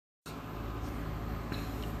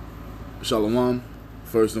Shalom.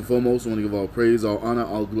 First and foremost, I want to give all praise, all honor,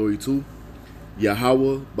 all glory to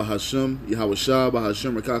YAHAWAH, bahasham, YAHAWASHI,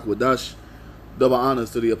 bahasham, qadash. Double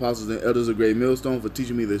honors to the apostles and elders of Great Millstone for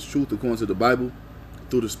teaching me this truth according to the Bible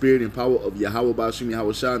through the spirit and power of Yahawah, bahasham,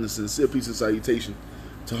 YAHAWASHI, and a sincere peace and salutation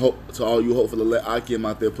to all you hopeful elect Akim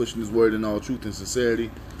out there pushing this word in all truth and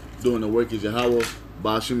sincerity, doing the work as Yahawah,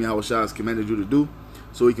 bahasham, YAHAWASHI has commanded you to do,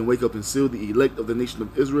 so he can wake up and seal the elect of the nation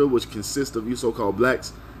of Israel, which consists of you so-called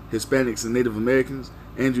blacks, Hispanics, and Native Americans,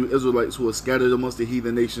 and you Israelites who are scattered amongst the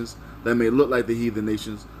heathen nations that may look like the heathen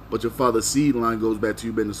nations, but your father's seed line goes back to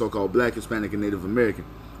you being the so-called black, Hispanic, and Native American,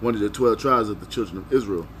 one of the 12 tribes of the children of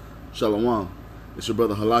Israel. Shalom. It's your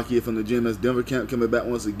brother Halaki from the GMS Denver camp, coming back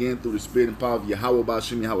once again through the spirit and power of Yahawah,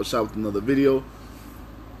 bahasham, YAHAWASHI with another video.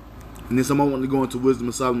 And this time I want to go into Wisdom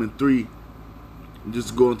of Solomon 3, and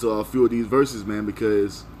just go into a few of these verses, man,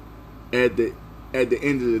 because at the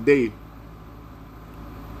end of the day,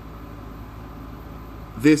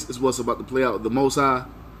 this is what's about to play out. The Most High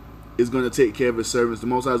is going to take care of his servants. The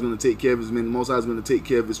Most High is going to take care of his men. The Most High is going to take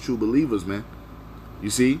care of his true believers, man.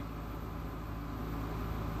 You see?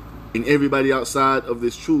 And everybody outside of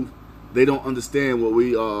this truth, they don't understand what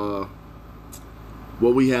we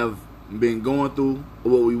have been going through,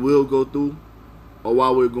 or what we will go through, or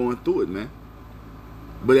why we're going through it, man.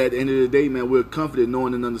 But at the end of the day, man, we're confident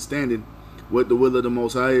knowing and understanding what the will of the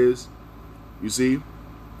Most High is. You see?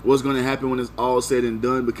 What's going to happen when it's all said and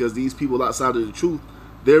done, because these people outside of the truth,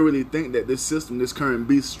 they really think that this system, this current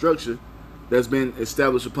beast structure that's been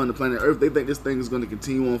established upon the planet Earth, they think this thing is going to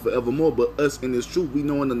continue on forevermore. But us in this truth, we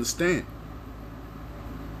know and understand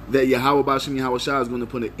that Yahawah, bahasham, YAHAWASHI is going to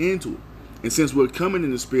put an end to it. And since we're coming in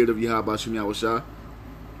the spirit of Yahawah, bahasham, YAHAWASHI,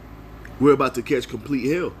 we're about to catch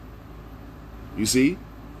complete hell. You see?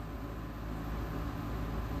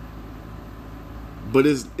 But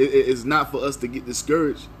it's not for us to get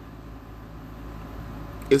discouraged.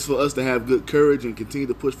 It's for us to have good courage and continue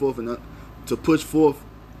to push forth, and to push forth,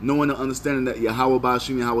 knowing and understanding that Yahawah,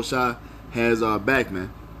 bahasham, YAHAWASHI has our back, man.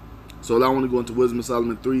 So I want to go into Wisdom of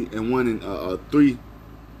Solomon 3 and 1 and 3,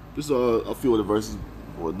 just a few of the verses,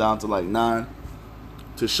 or down to like 9,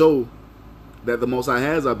 to show that the Most High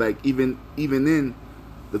has our back, even in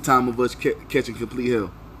the time of us catching complete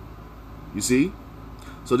hell. You see?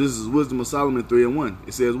 So this is Wisdom of Solomon 3 and 1.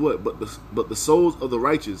 It says what? But the souls of the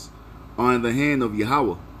righteous are in the hand of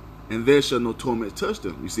Yahawah, and there shall no torment touch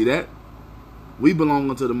them. You see that? We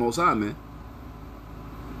belong unto the Most High, man.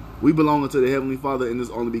 We belong unto the Heavenly Father and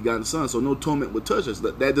His only begotten Son. So no torment would touch us.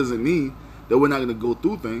 That doesn't mean that we're not going to go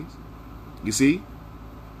through things. You see?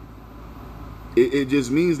 It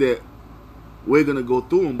just means that we're going to go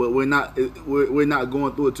through them, but we're not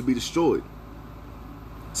going through it to be destroyed.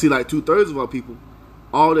 See, like 2/3 of our people,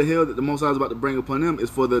 all the hell that the Most High is about to bring upon them is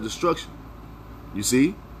for their destruction. You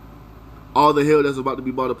see? All the hell that's about to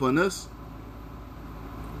be brought upon us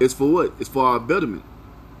is for what? It's for our betterment.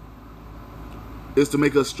 It's to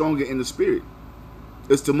make us stronger in the spirit.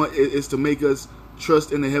 It's to make us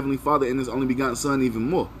trust in the Heavenly Father and His only begotten Son even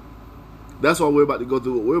more. That's why we're about to go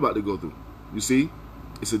through what we're about to go through. You see?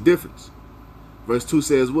 It's a difference. Verse 2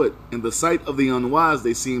 says what? In the sight of the unwise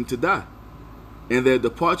they seem to die, and their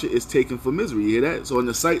departure is taken for misery. You hear that? So in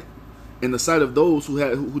the sight of those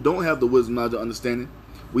who don't have the wisdom, knowledge, and understanding,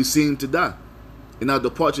 we seem to die, and our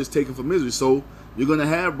departure is taken for misery. So you're gonna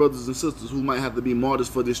have brothers and sisters who might have to be martyrs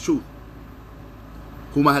for this truth,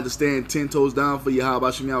 who might have to stand 10 toes down for Yahawah,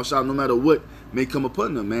 bahasham, YAHAWASHI, no matter what may come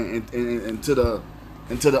upon them, man. And to the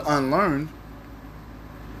unlearned,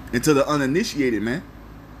 and to the uninitiated, man,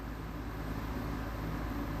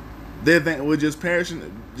 they think we're just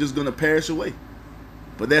gonna perish away.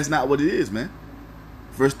 But that's not what it is, man.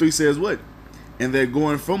 Verse 3 says what? And they're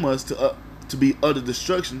going from us to be utter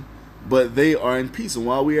destruction, but they are in peace. And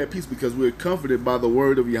why are we at peace? Because we're comforted by the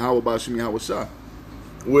word of Yahawah, bahasham, YAHAWASHI.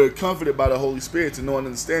 We're comforted by the Holy Spirit to know and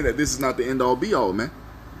understand that this is not the end all be all, man.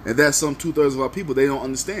 And that's some 2/3 of our people, they don't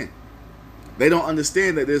understand. They don't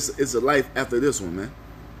understand that this is a life after this one, man.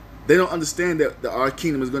 They don't understand that our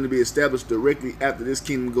kingdom is going to be established directly after this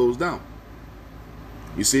kingdom goes down.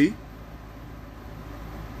 You see?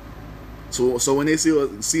 So when they see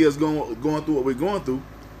us going through what we're going through,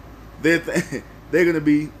 they're going to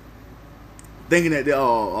be thinking that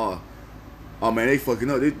oh man, they fucking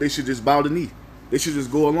up. They should just bow the knee. They should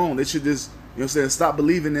just go along. They should just, you know what I'm saying, stop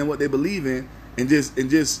believing in what they believe in, and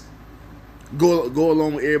just go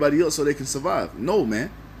along with everybody else so they can survive. No, man.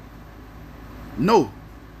 No.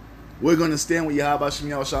 We're going to stand with Yahawah, bahasham,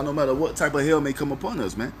 YAHAWASHI no matter what type of hell may come upon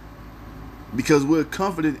us, man. Because we're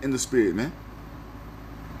confident in the spirit, man.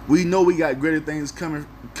 We know we got greater things coming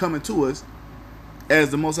to us, as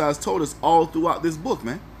the Most High has told us all throughout this book,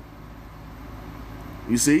 man.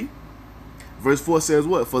 You see? Verse 4 says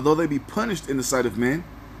what? For though they be punished in the sight of men,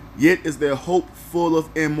 yet is their hope full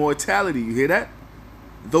of immortality. You hear that?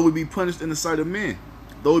 Though we be punished in the sight of men,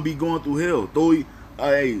 though we be going through hell, though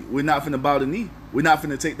we're not finna bow the knee. We're not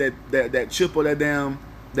finna take that chip or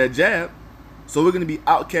that jab. So we're gonna be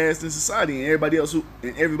outcast in society, and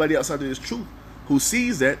everybody outside of this truth who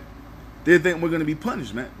sees that, they think we're gonna be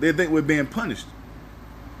punished, man. They think we're being punished.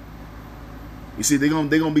 You see, they're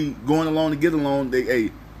gonna be going along to get along.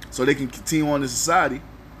 So they can continue on in society,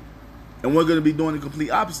 and we're gonna be doing the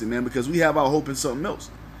complete opposite, man, because we have our hope in something else.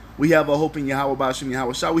 We have our hope in YAHAWAH, bahasham,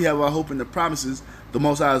 YAHAWASHI. We have our hope in the promises the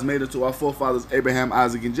Most High has made unto our forefathers Abraham,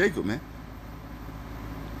 Isaac, and Jacob, man.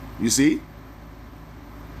 You see?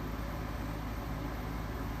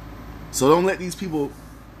 So don't let these people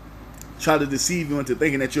try to deceive you into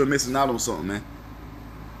thinking that you're missing out on something, man.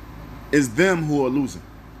 It's them who are losing.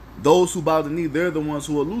 Those who bow the knee, they're the ones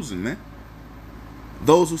who are losing, man.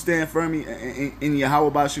 Those who stand firm in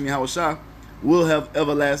YAHAWAH, bahasham, YAHAWASHI will have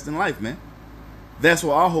everlasting life, man. That's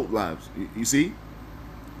where our hope lies. You see?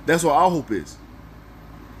 That's where our hope is.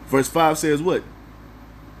 Verse 5 says what?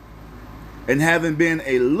 And having been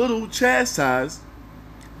a little chastised,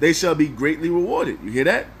 they shall be greatly rewarded. You hear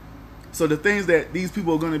that? So the things that these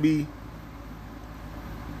people are going to be,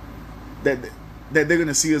 that they're going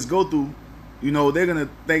to see us go through, you know, they're going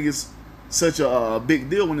to think it's such a big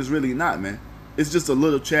deal when it's really not, man. It's just a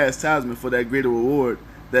little chastisement for that greater reward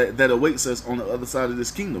that awaits us on the other side of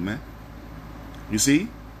this kingdom, man. You see?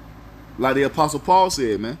 Like the Apostle Paul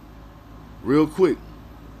said, man. Real quick.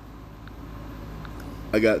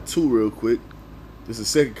 I got two real quick. This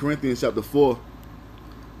is 2 Corinthians chapter 4.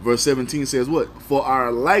 Verse 17 says what? For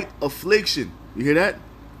our light affliction. You hear that?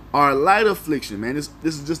 Our light affliction, man. This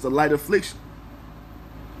is just a light affliction.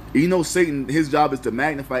 You know, Satan, his job is to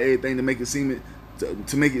magnify everything to make it seem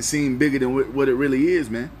to make it seem bigger than what it really is,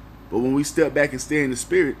 man. But when we step back and stay in the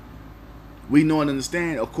spirit, we know and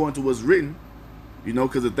understand according to what's written. You know,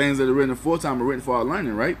 because the things that are written aforetime are written for our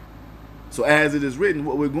learning, right? So as it is written,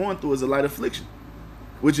 what we're going through is a light affliction,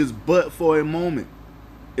 which is but for a moment.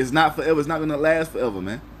 It's not forever. It's not going to last forever,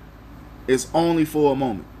 man. It's only for a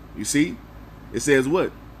moment. You see? It says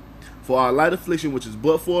what? For our light affliction, which is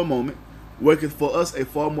but for a moment, worketh for us a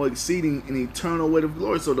far more exceeding and eternal weight of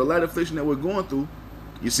glory. So the light affliction that we're going through,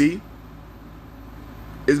 you see,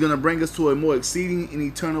 is going to bring us to a more exceeding and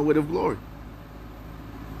eternal weight of glory.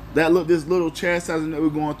 This little chastisement that we're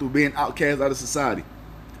going through, being outcast out of society,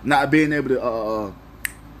 not being able to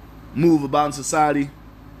move about in society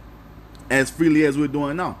as freely as we're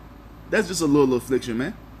doing now. That's just a little affliction,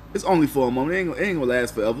 man. It's only for a moment. It ain't gonna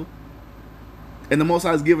last forever. And the Most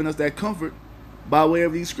High is giving us that comfort by way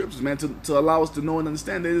of these scriptures, man, to allow us to know and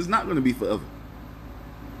understand that it's not going to be forever.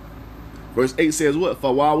 Verse 8 says what?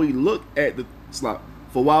 For while we look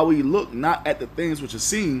not at the things which are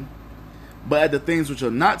seen, but at the things which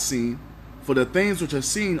are not seen, for the things which are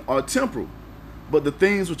seen are temporal, but the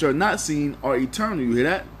things which are not seen are eternal. You hear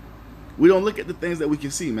that? We don't look at the things that we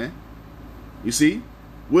can see, man. You see?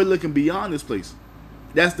 We're looking beyond this place.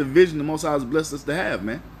 That's the vision the Most High has blessed us to have,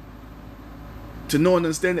 man. To know and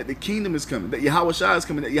understand that the kingdom is coming, that YAHAWASHI is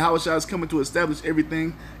coming, that YAHAWASHI is coming to establish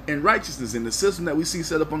everything in righteousness. And the system that we see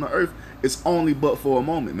set up on the earth is only but for a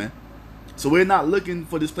moment, man. So we're not looking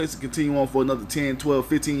for this place to continue on for another 10, 12,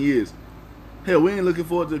 15 years. Hell, we ain't looking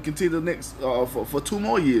forward to continue the next for 2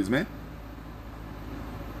 more years, man.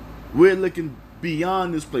 We're looking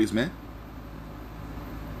beyond this place, man.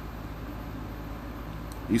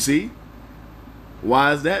 You see?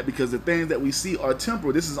 Why is that? Because the things that we see are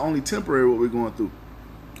temporal. This is only temporary what we're going through.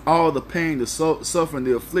 All the pain, the suffering,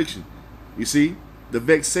 the affliction, you see? The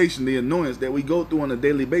vexation, the annoyance that we go through on a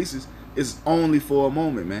daily basis is only for a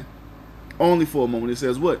moment, man. Only for a moment. It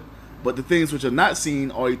says what? But the things which are not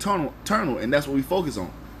seen are eternal, and that's what we focus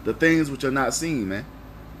on. The things which are not seen, man.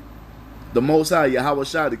 The Most High,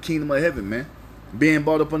 YAHAWASHI, the kingdom of heaven, man. Being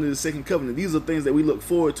brought up under the second covenant. These are things that we look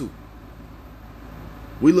forward to.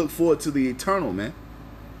 We look forward to the eternal, man.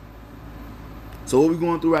 So what we're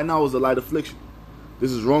going through right now is a light affliction.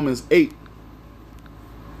 This is Romans 8.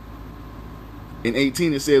 In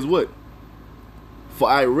 18 it says what? For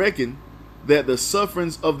I reckon that the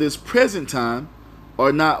sufferings of this present time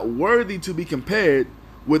are not worthy to be compared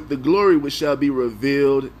with the glory which shall be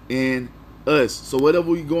revealed in us. So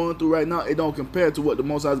whatever we're going through right now, it don't compare to what the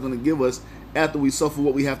Most High is going to give us after we suffer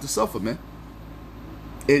what we have to suffer, man.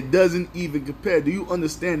 It doesn't even compare. Do you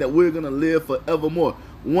understand that we're going to live forevermore?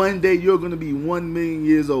 One day you're going to be 1 million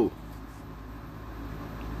years old.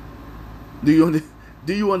 Do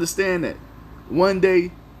you understand that? One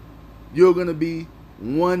day you're going to be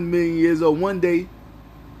 1 million years old. One day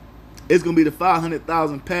It's going to be the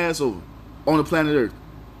 500,000 Passover on the planet Earth.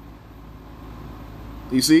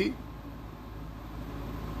 You see?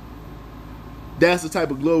 That's the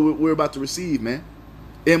type of glory we're about to receive, man.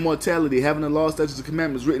 Immortality, having the law, statutes, and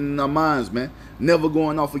commandments written in our minds, man. Never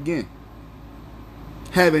going off again.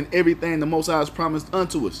 Having everything the Most High has promised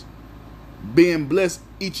unto us. Being blessed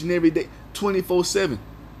each and every day, 24/7.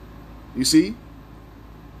 You see?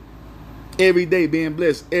 Every day being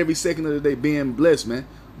blessed. Every second of the day being blessed, man.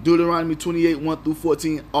 Deuteronomy 28, 1 through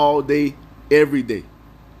 14, all day, every day.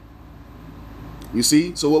 You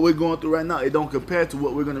see? So what we're going through right now, it don't compare to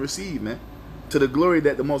what we're going to receive, man. To the glory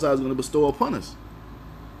that the Most High is going to bestow upon us.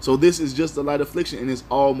 So this is just a light affliction, and it's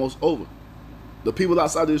almost over. The people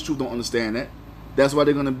outside of this truth don't understand that. That's why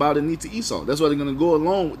they're going to bow the knee to Esau. That's why they're going to go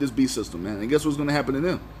along with this beast system, man. And guess what's going to happen to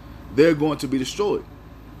them? They're going to be destroyed.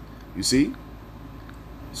 You see?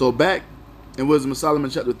 So back in Wisdom of Solomon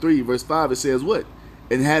chapter 3, verse 5, it says what?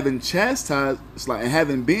 And having chastised, it's like, and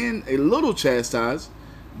having been a little chastised,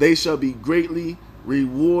 they shall be greatly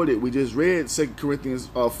rewarded. We just read 2 Corinthians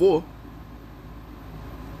 4.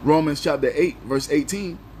 Romans chapter 8, verse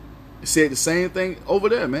 18. It said the same thing over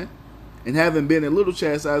there, man. And having been a little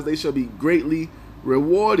chastised, they shall be greatly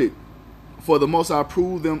rewarded. For the Most High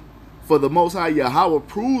proved them, for the Most High Yahawah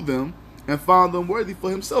proved them and found them worthy for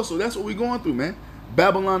himself. So that's what we're going through, man.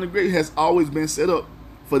 Babylon the Great has always been set up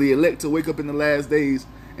for the elect to wake up in the last days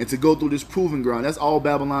and to go through this proving ground. That's all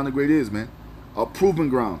Babylon the Great is, man. A proving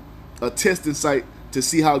ground, a testing site to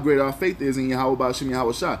see how great our faith is in Yahawah, bahasham,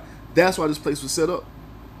 YAHAWASHI. That's why this place was set up.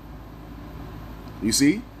 You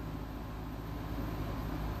see?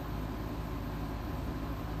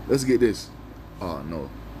 Let's get this. Oh, no.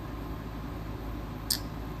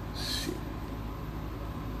 Shit.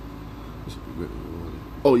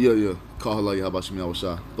 Oh, yeah. Kahala YAHAWASHI,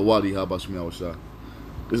 YAHAWASHI. The Wadi YAHAWASHI, YAHAWASHI.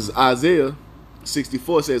 This is Isaiah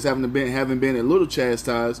 64 says, having been a little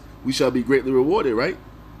chastised, we shall be greatly rewarded, right?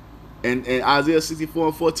 And Isaiah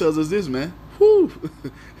 64:4 tells us this, man. Whew.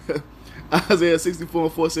 Isaiah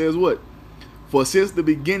 64:4 says what? For since the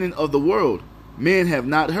beginning of the world, men have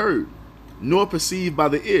not heard, nor perceived by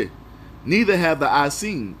the ear, neither have the eye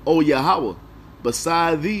seen, O Yahawah,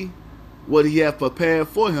 beside thee, what he hath prepared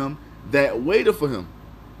for him that waiteth for him.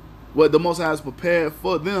 What the Most High has prepared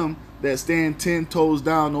for them that stand 10 toes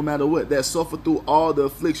down no matter what, that suffer through all the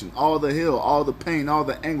affliction, all the hell, all the pain, all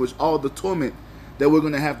the anguish, all the torment that we're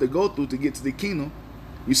going to have to go through to get to the kingdom.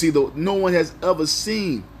 You see, no one has ever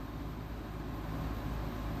seen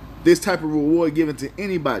this type of reward given to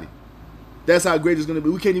anybody. That's how great it's going to be.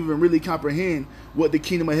 We can't even really comprehend what the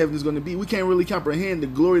kingdom of heaven is going to be. We can't really comprehend the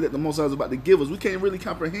glory that the Most High is about to give us. We can't really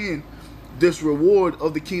comprehend this reward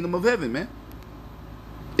of the kingdom of heaven, man.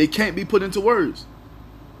 It can't be put into words.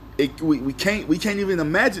 We can't even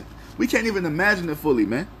imagine. We can't even imagine it fully,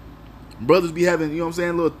 man. Brothers be having, you know what I'm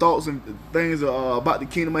saying, little thoughts and things about the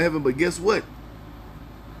kingdom of heaven, but guess what?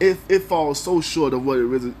 It falls so short of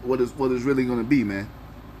what it's really going to be, man.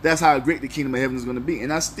 That's how great the kingdom of heaven is going to be.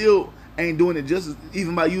 And I still ain't doing it justice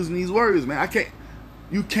even by using these words, man.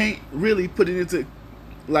 You can't really put it into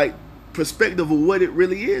like perspective of what it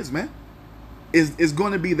really is, man. It's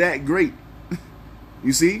going to be that great.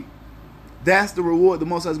 You see? That's the reward the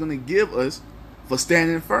Most High is going to give us for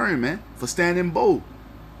standing firm, man. For standing bold.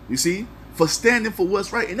 You see? For standing for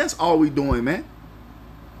what's right. And that's all we doing, man.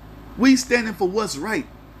 We standing for what's right.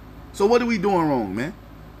 So what are we doing wrong, man?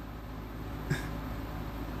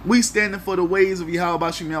 We standing for the ways of Yahawah,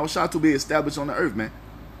 bahasham, YAHAWASHI to be established on the earth, man.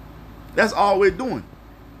 That's all we're doing.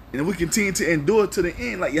 And if we continue to endure to the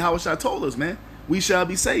end, like YAHAWASHI told us, man, we shall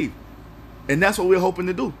be saved. And that's what we're hoping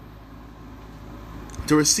to do.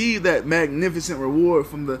 To receive that magnificent reward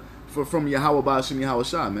from Yahawah, bahasham,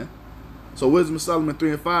 YAHAWASHI, man. So Wisdom of Solomon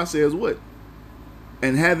 3:5 says what?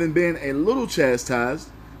 And having been a little chastised,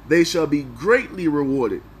 they shall be greatly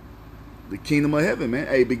rewarded. The kingdom of heaven, man.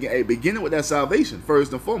 Beginning with that salvation,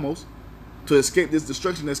 first and foremost, to escape this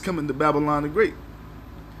destruction that's coming to Babylon the Great.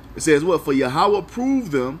 It says what? For Yahawah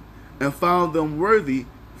proved them and found them worthy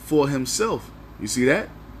for himself. You see that?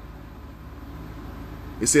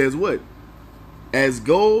 It says what? As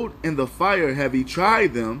gold in the fire have he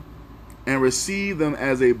tried them and received them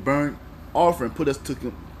as a burnt offering. Put us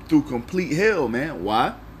through complete hell, man.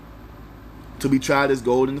 Why? To be tried as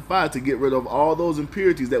gold in the fire, to get rid of all those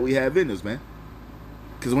impurities that we have in us, man.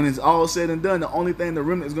 Because when it's all said and done, the only thing the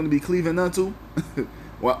remnant is going to be cleaving unto,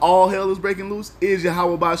 when all hell is breaking loose, is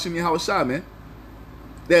Yahawah, bahasham, YAHAWASHI, man.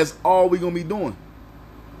 That's all we're going to be doing.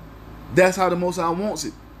 That's how the Most High wants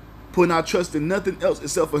it. Putting our trust in nothing else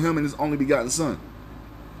except for him and his only begotten Son.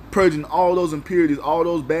 Purging all those impurities, all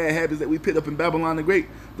those bad habits that we picked up in Babylon the Great.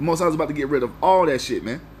 The Most High is about to get rid of all that shit,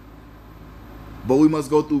 man. But we must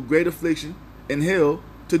go through great affliction and hell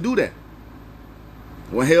to do that.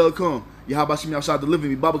 When hell come, YAHAWASHI deliver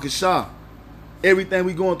me, Baba Kashah. Everything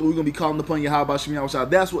we going through, we're going to be calling upon YAHAWASHI.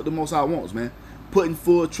 That's what the Most High wants, man. Putting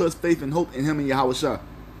full trust, faith, and hope in Him and YAHAWASHI.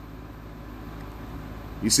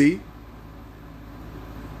 You see?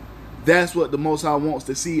 That's what the Most High wants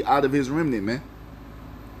to see out of His remnant, man.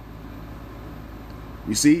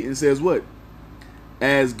 You see? And it says what?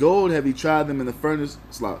 As gold have He tried them in the furnace.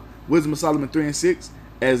 Wisdom of Solomon 3:6.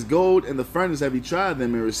 As gold in the furnace have He tried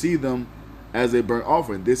them and received them as a burnt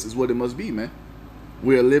offering. This is what it must be, man.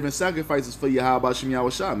 We are living sacrifices for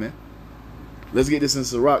YAHAWASHI, man. Let's get this in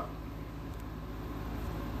Sirach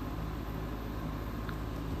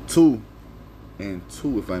 2 and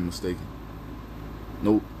 2, if I'm mistaken.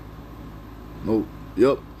 Nope.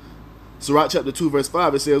 Yep. Sirach chapter 2, verse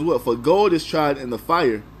 5, it says what? For gold is tried in the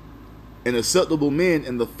fire, and acceptable men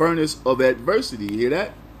in the furnace of adversity. You hear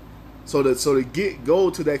that? So to get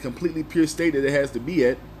gold to that completely pure state that it has to be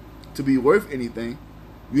at, to be worth anything,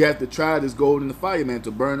 you have to try this gold in the fire, man,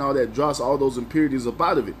 to burn all that dross, all those impurities up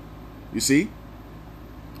out of it. You see?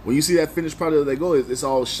 When you see that finished product of that gold, it's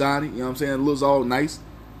all shiny, you know what I'm saying? It looks all nice.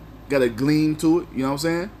 Got a gleam to it, you know what I'm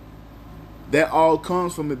saying? That all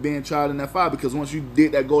comes from it being tried in that fire, because once you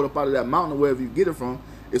dig that gold up out of that mountain or wherever you get it from,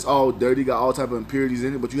 it's all dirty, got all type of impurities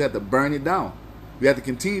in it, but you have to burn it down. You have to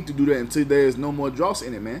continue to do that until there is no more dross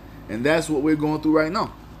in it, man. And that's what we're going through right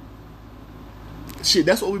now. Shit,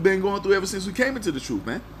 that's what we've been going through ever since we came into the truth,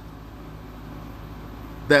 man.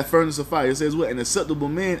 That furnace of fire. It says what? An acceptable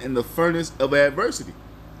man in the furnace of adversity.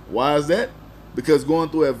 Why is that? Because going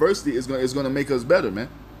through adversity is going to make us better, man.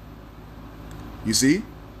 You see?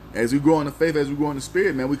 As we grow in the faith, as we grow in the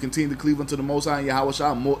spirit, man, we continue to cleave unto the Most High and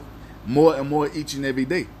YAHAWASHI more and more each and every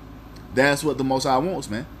day. That's what the Most High wants,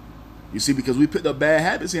 man. You see, because we picked up bad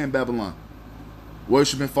habits here in Babylon.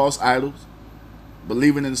 Worshipping false idols.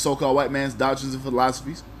 Believing in the so-called white man's doctrines and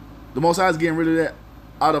philosophies. The Most High is getting rid of that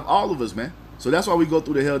out of all of us, man. So that's why we go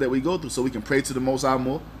through the hell that we go through. So we can pray to the Most High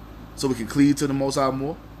more. So we can cleave to the Most High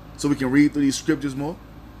more. So we can read through these scriptures more.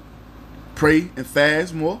 Pray and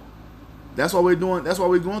fast more. That's why we're doing. That's why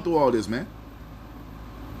we're going through all this, man.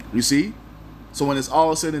 You see? So when it's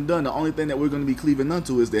all said and done, the only thing that we're going to be cleaving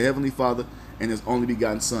unto is the Heavenly Father and His only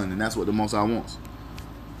begotten Son. And that's what the Most High wants.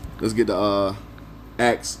 Let's get to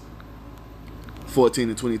Acts 14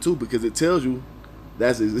 and 22, because it tells you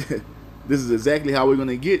this is exactly how we're going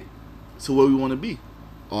to get to where we want to be.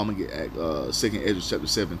 Oh, I'm going to get 2nd Ezra chapter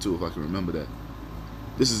 7 too, if I can remember that.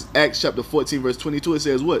 This is Acts chapter 14 verse 22. It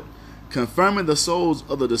says what? Confirming the souls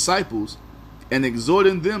of the disciples and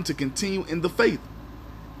exhorting them to continue in the faith,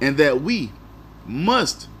 and that we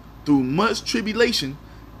must, through much tribulation,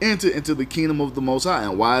 enter into the kingdom of the Most High.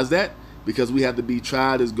 And why is that? Because we have to be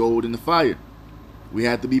tried as gold in the fire. We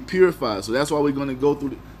have to be purified. So that's why we're going to go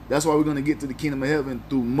through. That's why we're going to get to the kingdom of heaven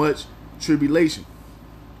through much tribulation.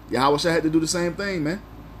 YAHAWASHI had to do the same thing, man.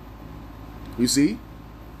 You see?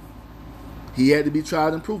 He had to be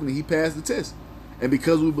tried and proven, and he passed the test. And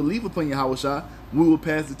because we believe upon YAHAWASHI, we will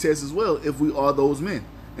pass the test as well if we are those men.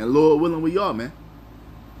 And Lord willing, we are, man.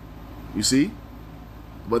 You see?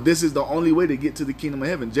 But this is the only way to get to the kingdom of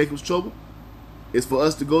heaven. Jacob's trouble is for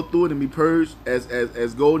us to go through it and be purged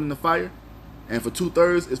as gold in the fire. And for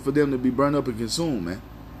 2/3 is for them to be burned up and consumed, man.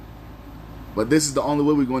 But this is the only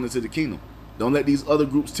way we're going into the kingdom. Don't let these other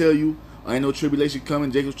groups tell you, ain't no tribulation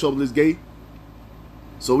coming, Jacob's trouble is gay.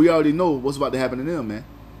 So we already know what's about to happen to them, man.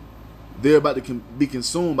 They're about to be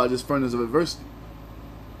consumed by this furnace of adversity.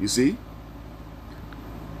 You see?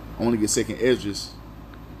 I want to get 2nd Ezra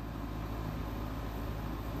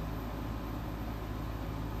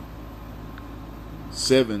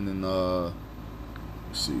 7 and let's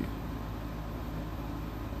see.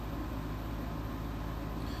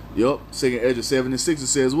 Yup, 2nd Ezra 7 and 6, it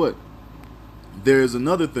says what? There is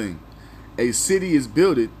another thing. A city is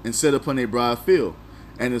builded and set upon a broad field,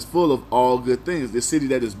 and is full of all good things. The city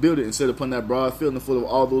that is built and set upon that broad field and full of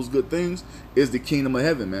all those good things is the kingdom of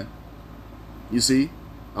heaven, man. You see?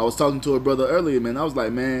 I was talking to a brother earlier, man. I was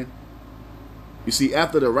like, man, you see,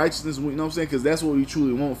 after the righteousness, you know what I'm saying? Because that's what we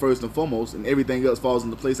truly want first and foremost, and everything else falls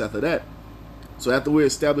into place after that. So after we're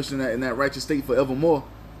established in that righteous state forevermore,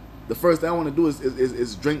 the first thing I want to do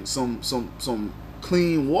is drink some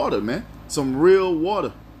clean water, man. Some real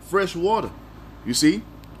water, fresh water. You see?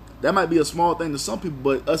 That might be a small thing to some people,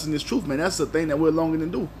 but us in this truth, man, that's the thing that we're longing to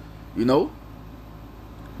do. You know?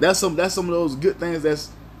 That's some of those good things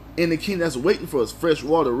that's in the kingdom that's waiting for us. Fresh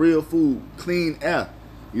water, real food, clean air.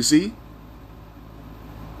 You see?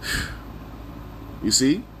 You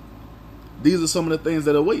see? These are some of the things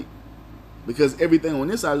that await. Because everything on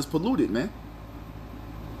this side is polluted, man.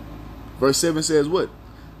 Verse 7 says what?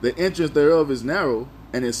 The entrance thereof is narrow,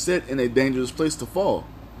 and is set in a dangerous place to fall,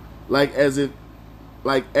 like as if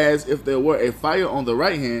there were a fire on the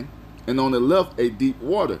right hand, and on the left a deep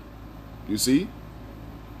water. You see?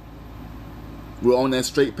 We're on that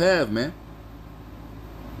straight path, man.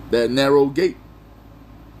 That narrow gate,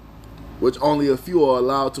 which only a few are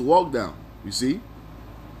allowed to walk down. You see?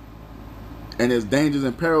 And there's dangers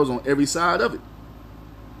and perils on every side of it.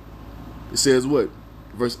 It says what?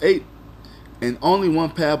 Verse 8. And only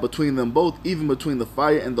one path between them both, even between the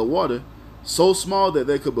fire and the water, so small that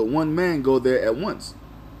there could but one man go there at once.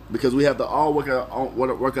 Because we have to all work out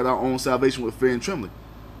our own salvation with fear and trembling.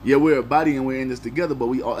 Yeah, we're a body and we're in this together, but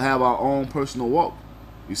we all have our own personal walk.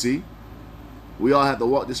 You see? We all have to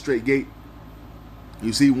walk this straight gate,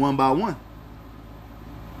 you see, one by one.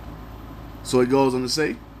 So it goes on to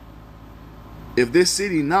say, if this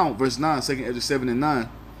city now, verse 9, 2nd Ezra 7 and 9,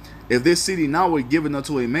 if this city now were given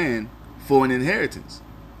unto a man for an inheritance,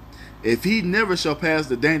 if he never shall pass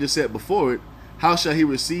the danger set before it, how shall he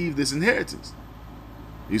receive this inheritance?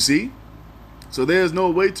 You see? So there's no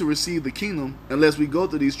way to receive the kingdom unless we go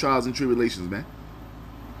through these trials and tribulations, man.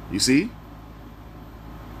 You see?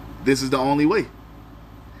 This is the only way.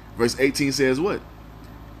 Verse 18 says what?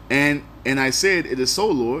 And I said, it is so,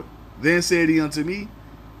 Lord. Then said he unto me,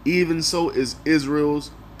 even so is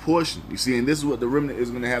Israel's portion. You see, and this is what the remnant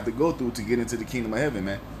is going to have to go through to get into the kingdom of heaven,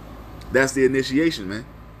 man. That's the initiation, man.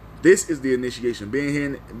 This is the initiation.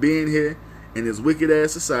 Being here in this wicked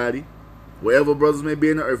ass society, wherever brothers may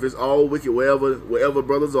be in the earth, it's all wicked wherever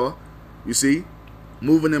brothers are. You see,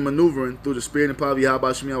 moving and maneuvering through the spirit and power of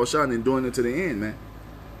YAHAWASHI and enduring it to the end, man.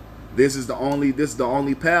 This is the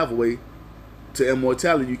only pathway to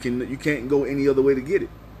immortality. You can't go any other way to get it.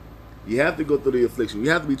 You have to go through the affliction. You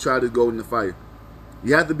have to be tried as gold in the fire.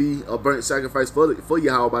 You have to be a burnt sacrifice for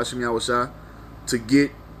YAHAWASHI to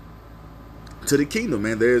get to the kingdom,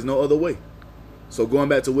 man. There is no other way. So going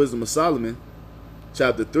back to Wisdom of Solomon,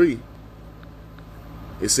 chapter 3,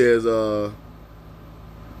 it says,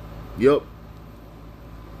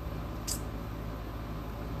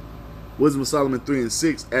 Wisdom of Solomon 3 and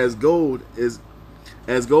 6, as gold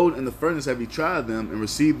in the furnace have you tried them, and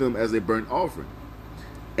received them as a burnt offering.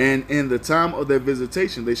 And in the time of their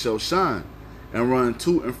visitation they shall shine, and run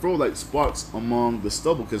to and fro like sparks among the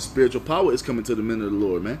stubble, because spiritual power is coming to the men of the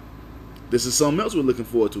Lord, man. This is something else we're looking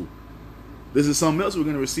forward to. This is something else we're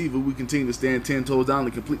going to receive if we continue to stand 10 toes down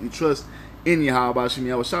and completely trust in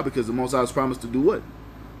YAHAWASHI, because the Most High has promised to do what?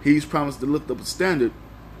 He's promised to lift up a standard,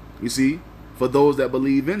 you see, for those that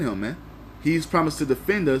believe in him, man. He's promised to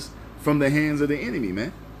defend us from the hands of the enemy,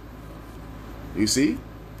 man. You see?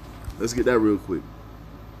 Let's get that real quick.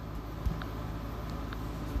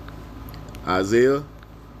 Isaiah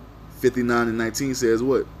 59 and 19 says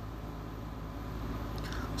what?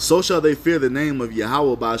 So shall they fear the name of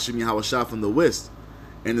YAHAWAH YAHAWASHI from the west,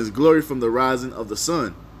 and his glory from the rising of the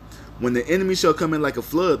sun. When the enemy shall come in like a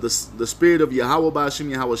flood, the spirit of YAHAWAH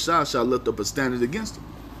YAHAWASHI shall lift up a standard against him.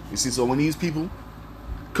 You see, so when these people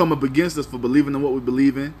come up against us for believing in what we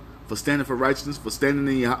believe in, for standing for righteousness, for standing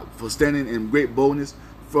in great boldness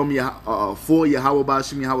for YAHAWAH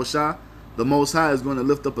YAHAWASHI, the Most High is going to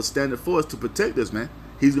lift up a standard for us to protect us, man.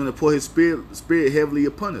 He's going to pour his spirit heavily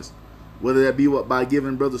upon us. Whether that be by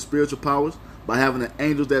giving brothers spiritual powers, by having the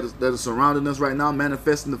angels that are surrounding us right now,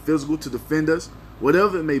 manifesting the physical to defend us,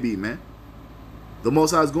 whatever it may be, man. The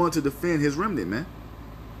Most High is going to defend his remnant, man.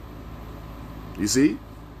 You see?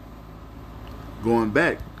 Going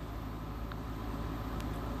back.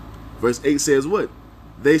 Verse 8 says what?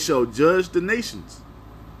 They shall judge the nations.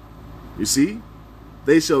 You see?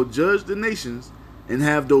 They shall judge the nations and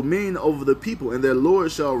have dominion over the people, and their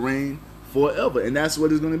Lord shall reign forever. And that's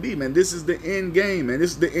what it's going to be, man. This is the end game, man.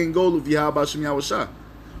 This is the end goal of YAHAWASHI.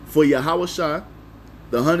 For YAHAWASHI,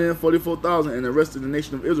 the 144,000 and the rest of the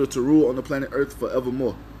nation of Israel to rule on the planet Earth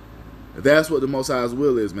forevermore. That's what the Most High's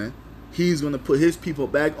will is, man. He's going to put his people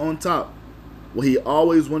back on top, where he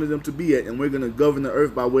always wanted them to be at, and we're going to govern the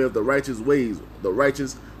earth by way of the righteous ways, the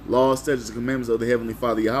righteous laws, statutes, and commandments of the Heavenly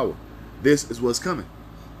Father Yahweh. This is what's coming.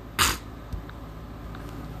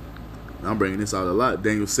 I'm bringing this out a lot.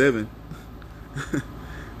 Daniel 7.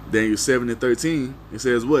 Daniel 7 and 13. It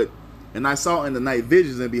says what? And I saw in the night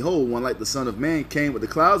visions, and behold, one like the Son of Man came with the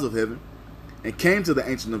clouds of heaven, and came to the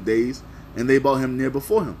Ancient of Days, and they brought him near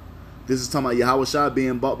before him. This is talking about YAHAWASHI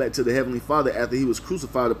being brought back to the Heavenly Father after he was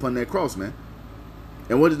crucified upon that cross, man.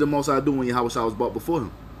 And what did the Most High do when YAHAWASHI was brought before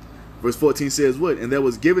him? Verse 14 says what? And there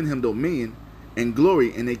was given him dominion and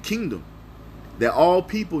glory and a kingdom, that all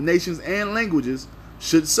people, nations, and languages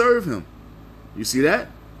should serve him. You see that?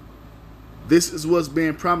 This is what's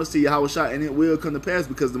being promised to Yahawashi, and it will come to pass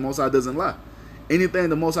because the Most High doesn't lie. Anything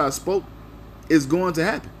the Most High spoke is going to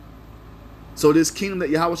happen. So this kingdom that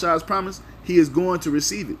Yahawashi has promised, he is going to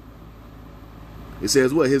receive it. It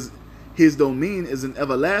says what? His dominion is an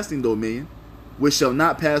everlasting dominion which shall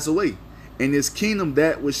not pass away, and his kingdom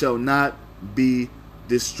that which shall not be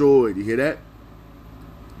destroyed. You hear that?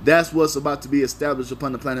 That's what's about to be established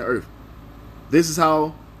upon the planet Earth. This is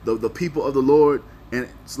how the people of the Lord, and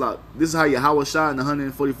it's like, this is how YAHAWASHI and the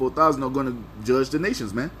 144,000 are going to judge the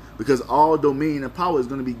nations, man. Because all dominion and power is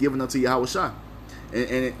going to be given unto YAHAWASHI.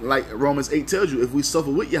 And like Romans 8 tells you, if we suffer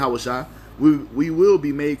with YAHAWASHI, we will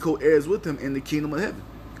be made co-heirs with him in the kingdom of heaven.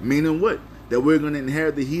 Meaning what? That we're going to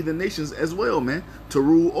inherit the heathen nations as well, man, to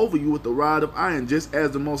rule over you with the rod of iron, just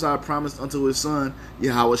as the Most High promised unto his son,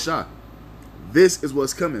 YAHAWASHI. This is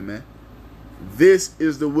what's coming, man. This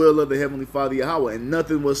is the will of the Heavenly Father, Yahweh, and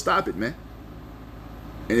nothing will stop it, man.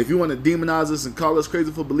 And if you want to demonize us and call us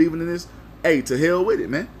crazy for believing in this, hey, to hell with it,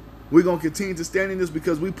 man. We're going to continue to stand in this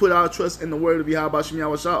because we put our trust in the word of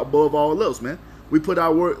YAHAWASHI above all else, man. We put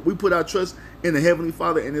our trust in the Heavenly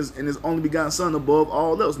Father and his only begotten Son above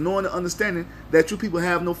all else, knowing and understanding that you people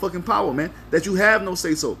have no fucking power, man. That you have no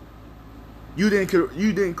say-so. You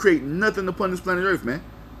didn't create nothing upon this planet Earth, man.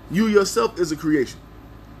 You yourself is a creation.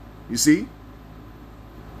 You see?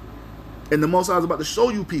 And the Most High is about to show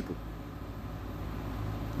you people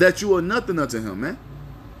that you are nothing unto him, man.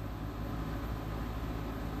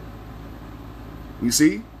 You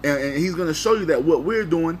see? And he's going to show you that what we're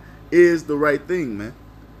doing is the right thing, man.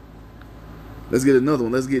 Let's get another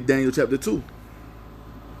one. Let's get Daniel chapter 2.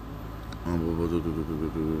 Let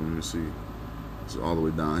me see. It's all the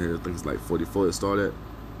way down here. I think it's like 44 to start at.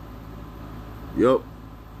 Yup.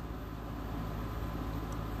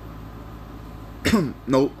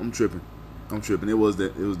 Nope, I'm tripping. It was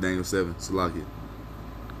Daniel 7, Salakia.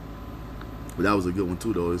 But that was a good one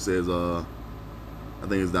too, though. It says, I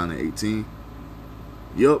think it's down to 18.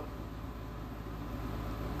 Yup.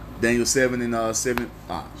 Daniel 7 and 7.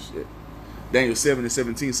 Daniel 7 and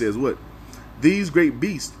 17 says what? These great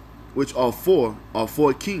beasts, which are four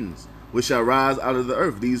kings, which shall rise out of the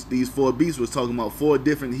earth. These four beasts was talking about four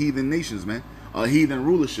different heathen nations, man. A heathen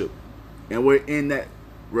rulership. And we're in that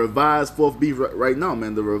revised fourth beast right now,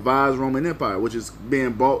 man. The revised Roman Empire, which is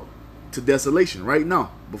being brought to desolation right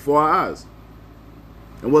now, before our eyes.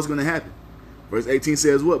 And what's going to happen? Verse 18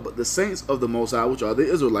 says what? But the saints of the Most High, which are the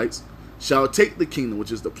Israelites, shall take the kingdom,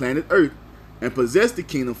 which is the planet Earth, and possess the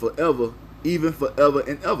kingdom forever, even forever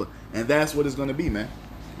and ever. And that's what it's going to be, man.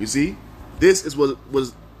 You see? This is what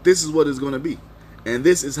it's going to be. And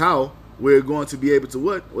this is how we're going to be able to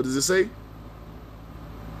what? What does it say?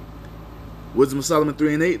 Wisdom of Solomon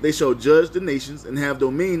 3 and 8, they shall judge the nations and have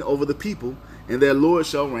dominion over the people, and their Lord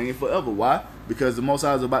shall reign forever. Why? Because the Most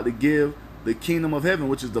High is about to give the kingdom of heaven,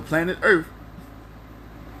 which is the planet Earth.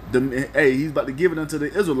 He's about to give it unto the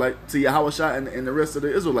Israelite, to YAHAWASHI and the rest of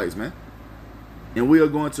the Israelites, man. And we are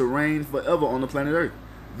going to reign forever on the planet Earth.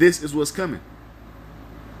 This is what's coming.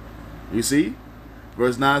 You see?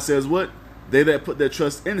 Verse 9 says what? They that put their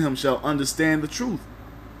trust in him shall understand the truth,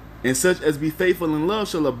 and such as be faithful in love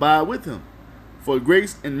shall abide with him. For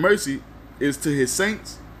grace and mercy is to his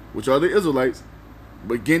saints, which are the Israelites,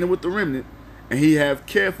 beginning with the remnant, and he have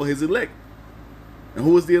care for his elect. And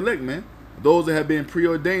who is the elect, man? Those that have been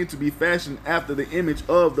preordained to be fashioned after the image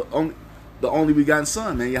of the only begotten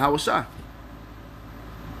Son, man, YAHAWASHI.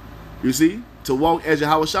 You see? To walk as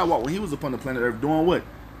YAHAWASHI walked when he was upon the planet Earth, doing what?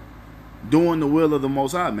 Doing the will of the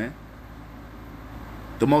Most High, man.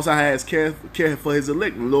 The Most High has care for his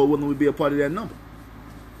elect, and the Lord willing we be a part of that number.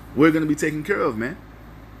 We're going to be taken care of, man.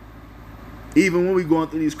 Even when we're going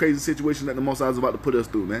through these crazy situations that the Most High is about to put us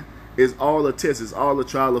through, man. It's all a test. It's all a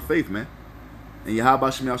trial of faith, man. And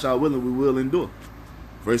YAHAWASHI willing, we will endure.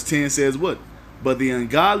 Verse 10 says what? But the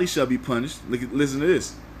ungodly shall be punished. Listen to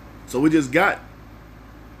this. So we just got,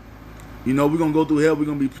 we're going to go through hell. We're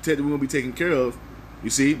going to be protected. We're going to be taken care of. You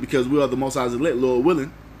see? Because we are the Most High's elect, Lord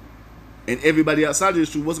willing. And everybody outside of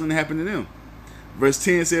this truth, what's going to happen to them? Verse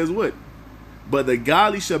 10 says what? But the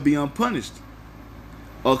godly shall be unpunished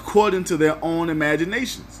according to their own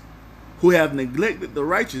imaginations, who have neglected the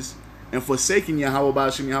righteous and forsaken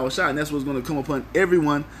YAHAWASHI. And that's what's going to come upon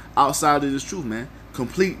everyone outside of this truth, man.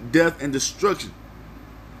 Complete death and destruction.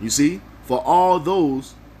 You see? For all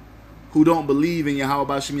those who don't believe in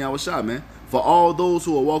YAHAWASHI, man. For all those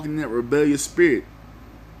who are walking in that rebellious spirit.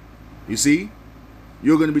 You see?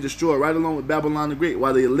 You're going to be destroyed right along with Babylon the Great,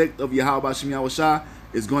 while the elect of YAHAWASHI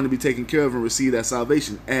is going to be taken care of and receive that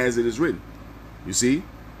salvation as it is written. You see?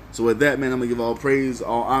 So with that, man, I'm going to give all praise,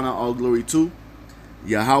 all honor, all glory to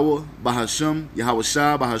YAHAWAH, bahasham,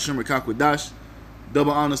 YAHAWASHI, bahasham, qadash.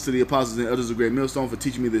 Double honors to the apostles and elders of Great Millstone for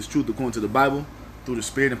teaching me this truth according to the Bible, through the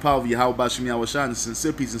spirit and power of YAHAWAH, bahasham, YAHAWASHI, and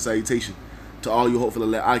sincere peace and salutation to all you hopeful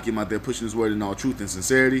elect Akim out there pushing His word in all truth and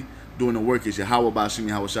sincerity, doing the work as YAHAWAH, bahasham,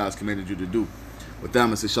 YAHAWASHI has commanded you to do. With that, I'm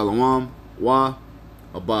going to say Shalom, Wa,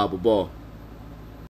 Abba, Abba.